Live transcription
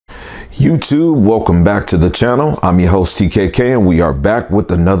YouTube, welcome back to the channel. I'm your host TKK and we are back with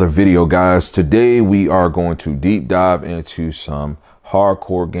another video, guys. Today we are going to deep dive into some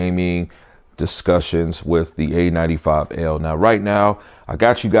hardcore gaming discussions with the A95L. Now right now I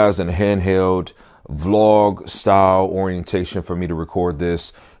got you guys in a handheld vlog style orientation for me to record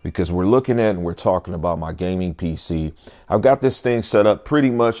this because we're looking at and we're talking about my gaming PC. I've got this thing set up pretty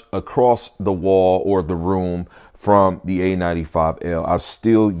much across the wall or the room from the A95L. I've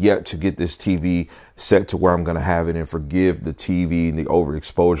still yet to get this TV set to where I'm going to have it, and forgive the TV and the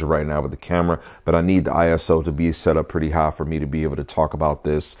overexposure right now with the camera, but I need the ISO to be set up pretty high for me to be able to talk about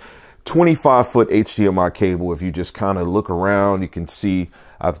this. 25-foot HDMI cable. If you just kind of look around, you can see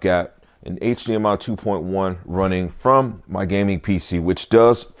I've got an HDMI 2.1 running from my gaming PC, which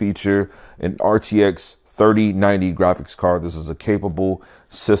does feature an RTX 3090 graphics card. This is a capable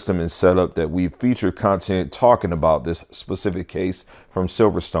system and setup that we've featured content talking about this specific case from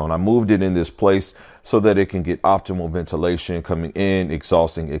Silverstone. I moved it in this place so that it can get optimal ventilation coming in,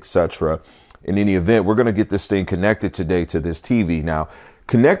 exhausting, etc. In any event, we're going to get this thing connected today to this TV. Now,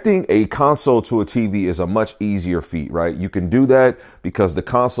 connecting a console to a TV is a much easier feat, right? You can do that because the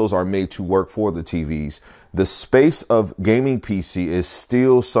consoles are made to work for the TVs. The space of gaming PC is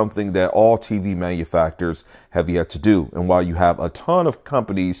still something that all TV manufacturers have yet to do. And while you have a ton of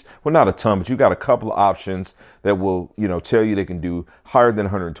companies, well, not a ton, but you got a couple of options that will, tell you they can do higher than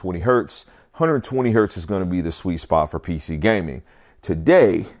 120 hertz. 120 hertz is going to be the sweet spot for PC gaming.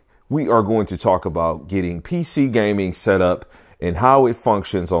 Today, we are going to talk about getting PC gaming set up and how it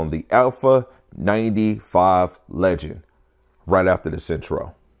functions on the Alpha 95 Legend right after this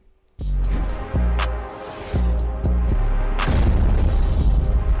intro.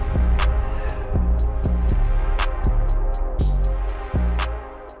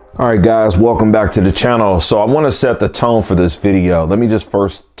 All right, guys, welcome back to the channel. So I want to set the tone for this video. Let me just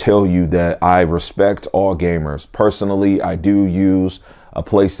first tell you that I respect all gamers. Personally, I do use a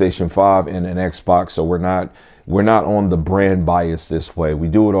PlayStation 5 and an Xbox, so we're not on the brand bias this way. We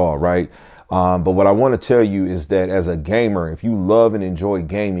do it all, right? But what I want to tell you is that as a gamer, if you love and enjoy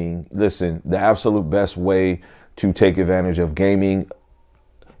gaming, listen, the absolute best way to take advantage of gaming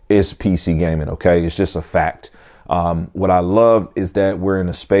is PC gaming, okay? It's just a fact. What I love is that we're in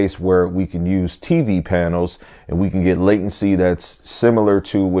a space where we can use TV panels and we can get latency that's similar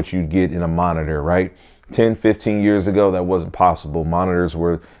to what you'd get in a monitor, right? 10, 15 years ago, that wasn't possible. Monitors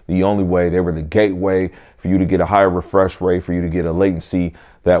were the only way. They were the gateway for you to get a higher refresh rate, for you to get a latency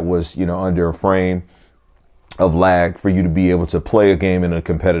that was, under a frame of lag, for you to be able to play a game in a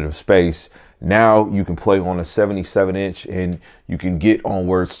competitive space. Now you can play on a 77-inch and you can get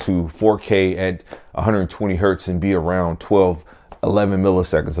onwards to 4K at 120 hertz and be around 12, 11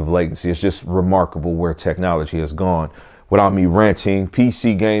 milliseconds of latency. It's just remarkable where technology has gone. Without me ranting,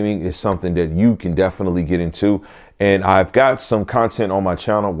 PC gaming is something that you can definitely get into. And I've got some content on my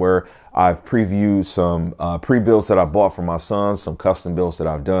channel where I've previewed some pre-builds that I bought for my sons, some custom builds that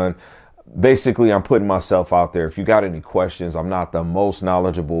I've done. Basically, I'm putting myself out there. If you got any questions, I'm not the most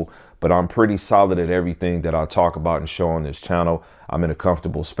knowledgeable, but I'm pretty solid at everything that I talk about and show on this channel. I'm in a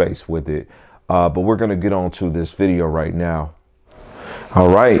comfortable space with it. But we're going to get on to this video right now. All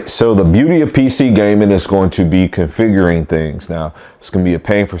right, so the beauty of PC gaming is going to be configuring things. Now, it's going to be a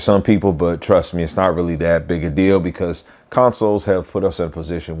pain for some people, but trust me, it's not really that big a deal because consoles have put us in a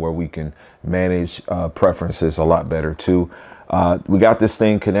position where we can manage preferences a lot better too. We got this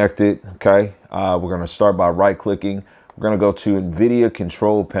thing connected, okay? We're going to start by right-clicking. We're going to go to NVIDIA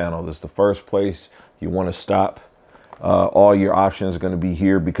Control Panel. This is the first place you want to stop. All your options are going to be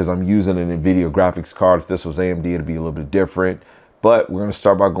here because I'm using an NVIDIA graphics card. If this was AMD, it'd be a little bit different. But we're going to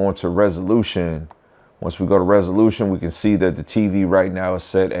start by going to resolution. Once we go to resolution, we can see that the TV right now is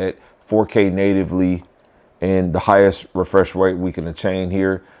set at 4K natively, and the highest refresh rate we can achieve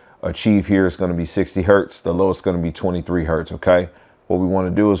here is going to be 60 hertz. The lowest is going to be 23 hertz, okay? What we want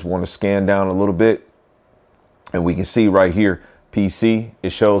to do is we want to scan down a little bit, and we can see right here, PC,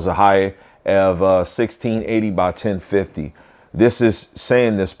 it shows a high of 1680 by 1050. This is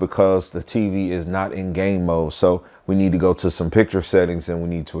saying this because the TV is not in game mode. So we need to go to some picture settings and we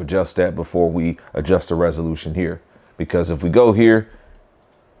need to adjust that before we adjust the resolution here. Because if we go here,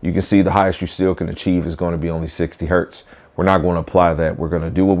 you can see the highest you still can achieve is going to be only 60 hertz. We're not going to apply that. We're going to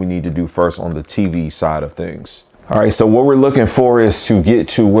do what we need to do first on the TV side of things. All right, so what we're looking for is to get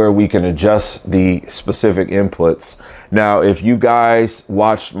to where we can adjust the specific inputs. Now, if you guys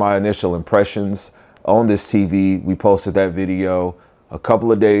watched my initial impressions on this TV, we posted that video a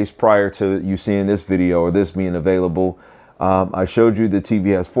couple of days prior to you seeing this video or this being available. I showed you the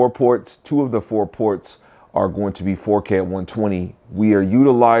TV has 4 ports. 2 of the 4 ports are going to be 4K at 120. We are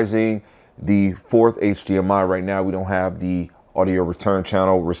utilizing the fourth HDMI right now. We don't have the audio return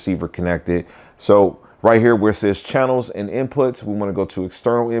channel receiver connected. So right here where it says channels and inputs, we want to go to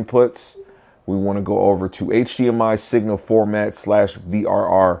external inputs. We want to go over to HDMI signal format /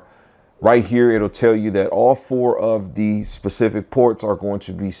 VRR. Right here, it'll tell you that all 4 of the specific ports are going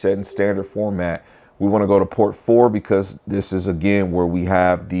to be set in standard format. We want to go to port 4 because this is again where we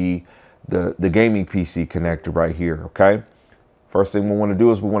have the gaming PC connected right here. Okay. First thing we want to do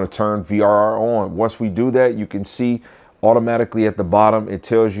is we want to turn VRR on. Once we do that, you can see automatically at the bottom, it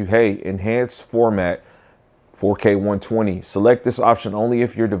tells you, hey, enhanced format, 4K 120. Select this option only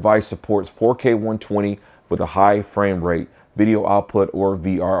if your device supports 4K 120 with a high frame rate, video output, or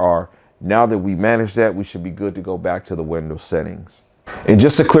VRR. Now that we manage that, we should be good to go back to the Windows settings. And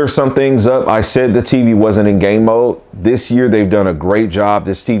just to clear some things up, I said the TV wasn't in game mode. This year, they've done a great job.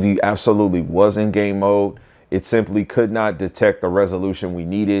 This TV absolutely was in game mode. It simply could not detect the resolution we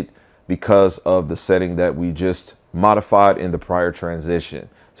needed because of the setting that we just modified in the prior transition.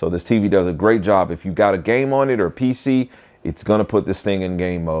 So this TV does a great job. If you got a game on it or a PC, it's going to put this thing in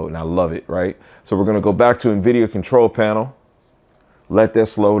game mode, and I love it, right? So we're going to go back to NVIDIA control panel. Let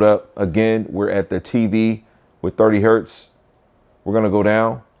this load up. Again, we're at the TV with 30 hertz. We're going to go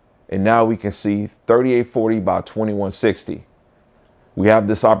down, and now we can see 3840 by 2160. We have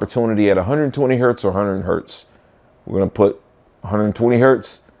this opportunity at 120 hertz or 100 hertz. We're going to put 120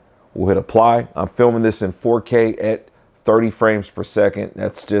 hertz. We'll hit apply. I'm filming this in 4K at 30 frames per second.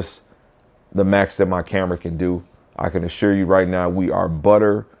 That's just the max that my camera can do. I can assure you right now, we are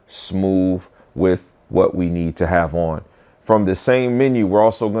butter smooth with what we need to have on. From the same menu, we're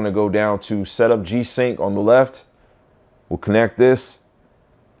also going to go down to set up G-Sync on the left. We'll connect this.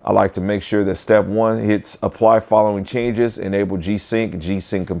 I like to make sure that step 1 hits apply following changes, enable G-Sync,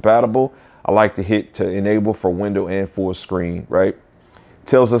 G-Sync compatible. I like to hit to enable for window and full screen, right?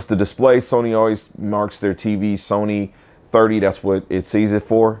 Tells us the display. Sony always marks their TV Sony 30. That's what it sees it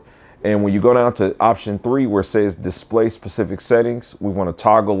for. And when you go down to option 3 where it says display specific settings, we want to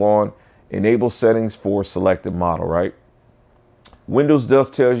toggle on enable settings for selected model, right? Windows does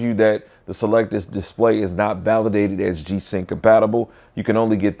tell you that the selected display is not validated as G-Sync compatible. You can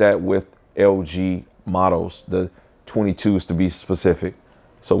only get that with LG models, the 22s to be specific.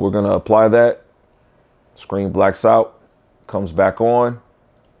 So we're going to apply that. Screen blacks out, comes back on.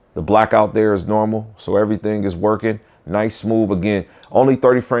 The blackout there is normal, so everything is working. Nice, smooth. Again, only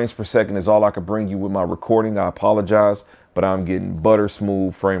 30 frames per second is all I could bring you with my recording. I apologize, but I'm getting butter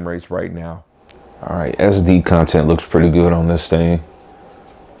smooth frame rates right now. All right, SD content looks pretty good on this thing.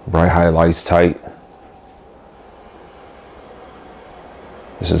 Bright highlights tight.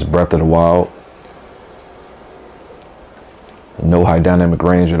 This is Breath of the Wild. No high dynamic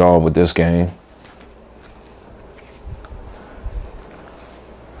range at all with this game.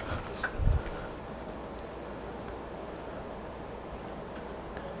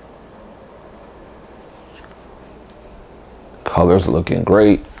 Colors looking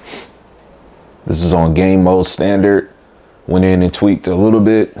great. This is on game mode standard. Went in and tweaked a little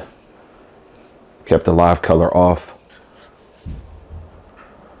bit. Kept the live color off.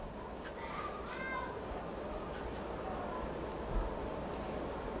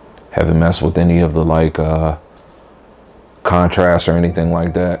 Haven't messed with any of the like contrast or anything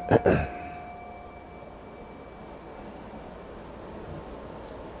like that.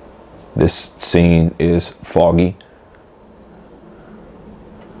 This scene is foggy.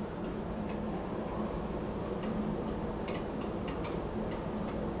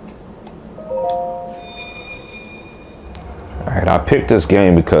 Alright, I picked this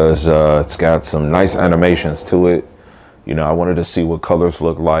game because it's got some nice animations to it. You know, I wanted to see what colors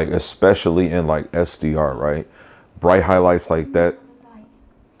look like, especially in like SDR, right? Bright highlights like that.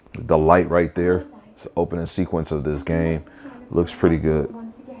 The light right there. It's the opening sequence of this game. Looks pretty good.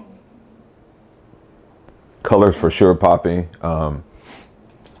 Colors for sure popping.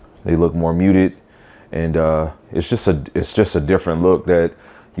 They look more muted, and it's just a different look that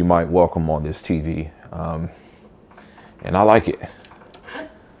you might welcome on this TV. And I like it.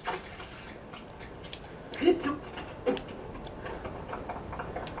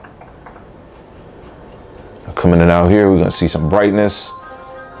 Coming in out here, we're gonna see some brightness,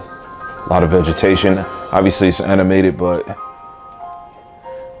 a lot of vegetation. Obviously it's animated, but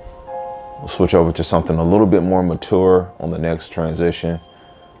we'll switch over to something a little bit more mature on the next transition.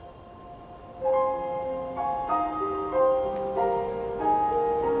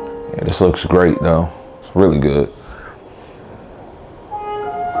 Yeah, this looks great though. It's really good.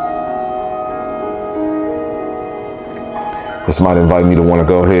 This might invite me to want to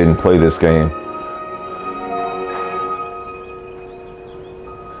go ahead and play this game.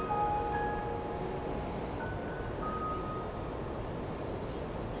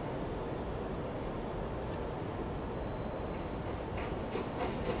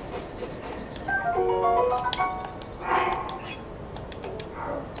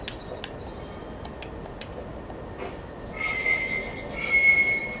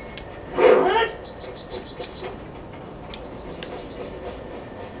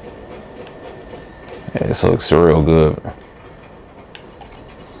 This looks real good.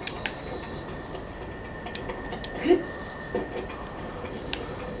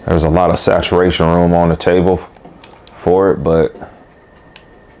 There's a lot of saturation room on the table for it, but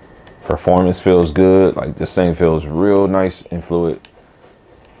performance feels good. Like, this thing feels real nice and fluid.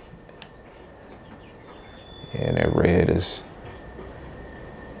 Yeah, and that red is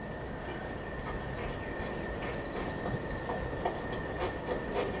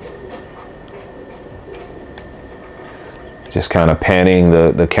just kind of panning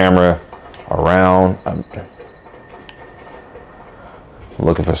the camera around. I'm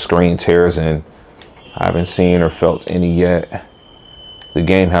looking for screen tears, and I haven't seen or felt any yet. The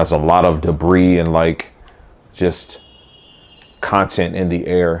game has a lot of debris and like just content in the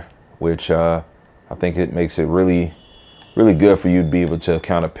air, which I think it makes it really good for you to be able to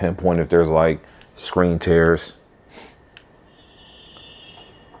kind of pinpoint if there's like screen tears.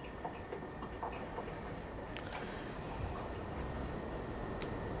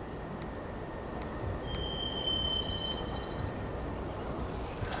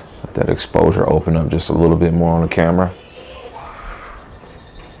 Let that exposure open up just a little bit more on the camera.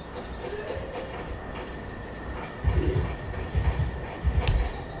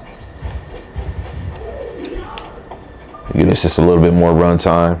 Give this just a little bit more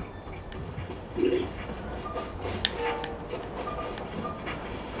runtime.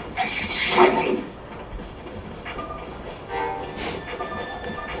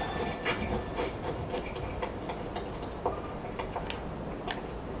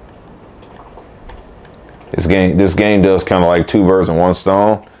 This game does kind of like two birds in one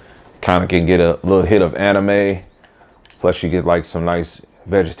stone. Kind of can get a little hit of anime, plus you get like some nice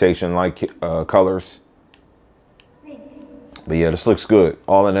vegetation like colors. But yeah, this looks good,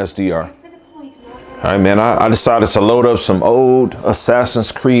 all in SDR. All right, man, I decided to load up some old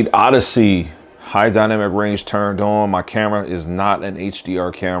Assassin's Creed Odyssey. High dynamic range turned on. My camera is not an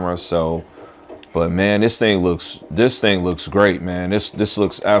HDR camera, so, but man, this thing looks great, man. This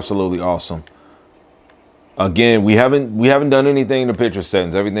looks absolutely awesome. Again, we haven't done anything in the picture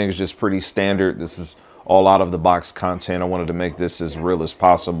settings. Everything is just pretty standard. This is all out of the box content. I wanted to make this as real as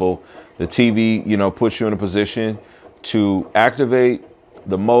possible. The TV, you know, puts you in a position to activate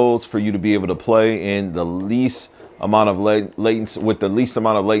the modes for you to be able to play in the least amount of latency, with the least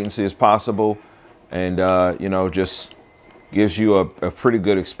amount of latency as possible, and you know, just gives you a pretty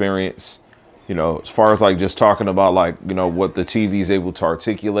good experience. You know, as far as like just talking about like, you know, what the TV is able to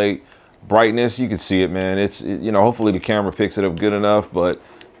articulate. Brightness, you can see it, man. You know, hopefully the camera picks it up good enough, but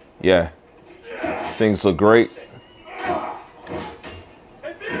yeah, things look great. I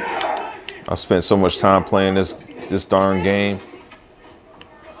spent so much time playing this darn game.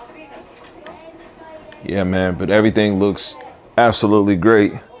 Yeah, man, but everything looks absolutely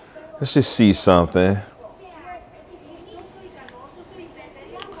great. Let's just see something.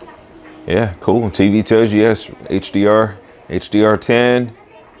 Yeah, cool. TV tells you yes, HDR10.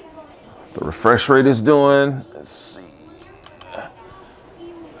 The refresh rate is doing. Let's see.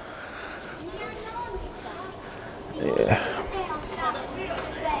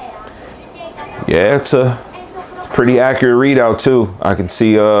 Yeah, it's a pretty accurate readout too. I can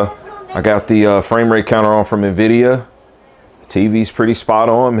see I got the frame rate counter on from NVIDIA. The TV's pretty spot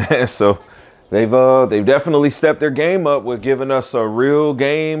on, man. So they've definitely stepped their game up with giving us a real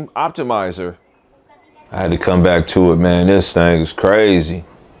game optimizer. I had to come back to it, man. This thing is crazy.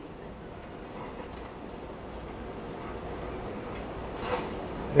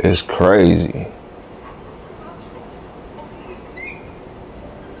 It's crazy.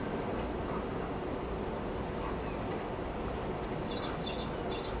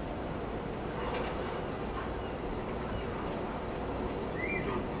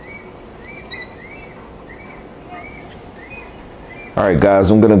 All right, guys,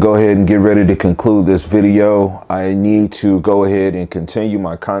 I'm going to go ahead and get ready to conclude this video. I need to go ahead and continue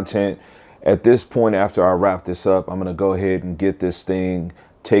my content. At this point, after I wrap this up, I'm going to go ahead and get this thing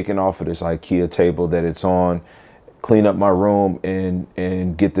taken off of this IKEA table that it's on, clean up my room,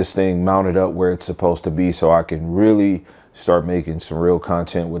 and get this thing mounted up where it's supposed to be so I can really start making some real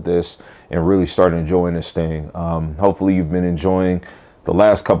content with this and really start enjoying this thing. Hopefully you've been enjoying the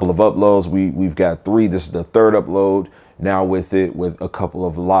last couple of uploads. We've got 3. This is the 3rd upload now with a couple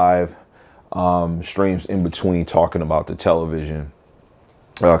of live streams in between talking about the television.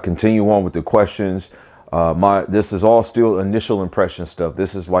 Continue on with the questions. This is all still initial impression stuff.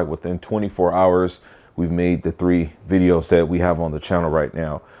 This is like within 24 hours, we've made the 3 videos that we have on the channel right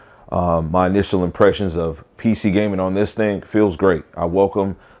now. My initial impressions of PC gaming on this thing feels great. I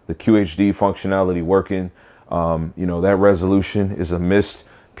welcome the QHD functionality working. You know, that resolution is a missed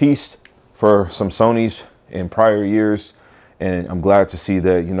piece for some Sony's in prior years, and I'm glad to see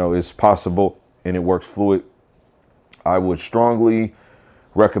that, you know, it's possible and it works fluid. I would strongly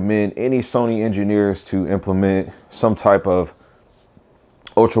recommend any Sony engineers to implement some type of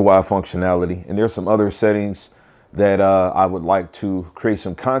ultra wide functionality. And there's some other settings that I would like to create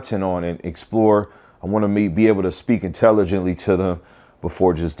some content on and explore. I want to be able to speak intelligently to them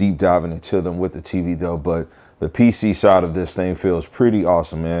before just deep diving into them with the TV though. But the PC side of this thing feels pretty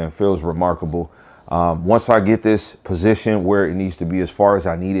awesome, man. It feels remarkable. Once I get this position where it needs to be, as far as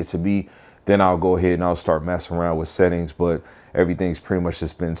I need it to be, then I'll go ahead and I'll start messing around with settings, but everything's pretty much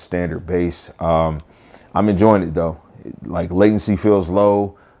just been standard base. I'm enjoying it though. Like, latency feels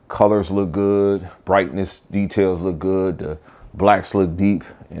low, colors look good, brightness details look good, the blacks look deep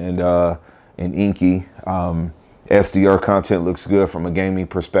and inky. SDR content looks good from a gaming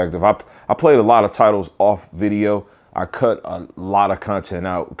perspective. I played a lot of titles off video. I cut a lot of content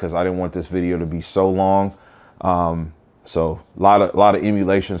out because I didn't want this video to be so long. So a lot of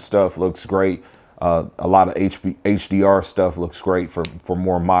emulation stuff looks great. A lot of HDR stuff looks great for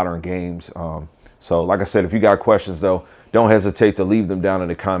more modern games. So like I said, if you got questions though, don't hesitate to leave them down in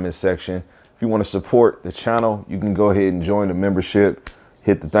the comment section. If you want to support the channel, you can go ahead and join the membership,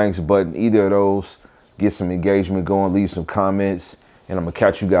 hit the thanks button, either of those, get some engagement going, leave some comments, and I'm gonna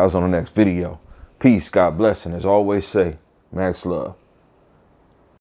catch you guys on the next video. Peace, God bless, and as always say, max love.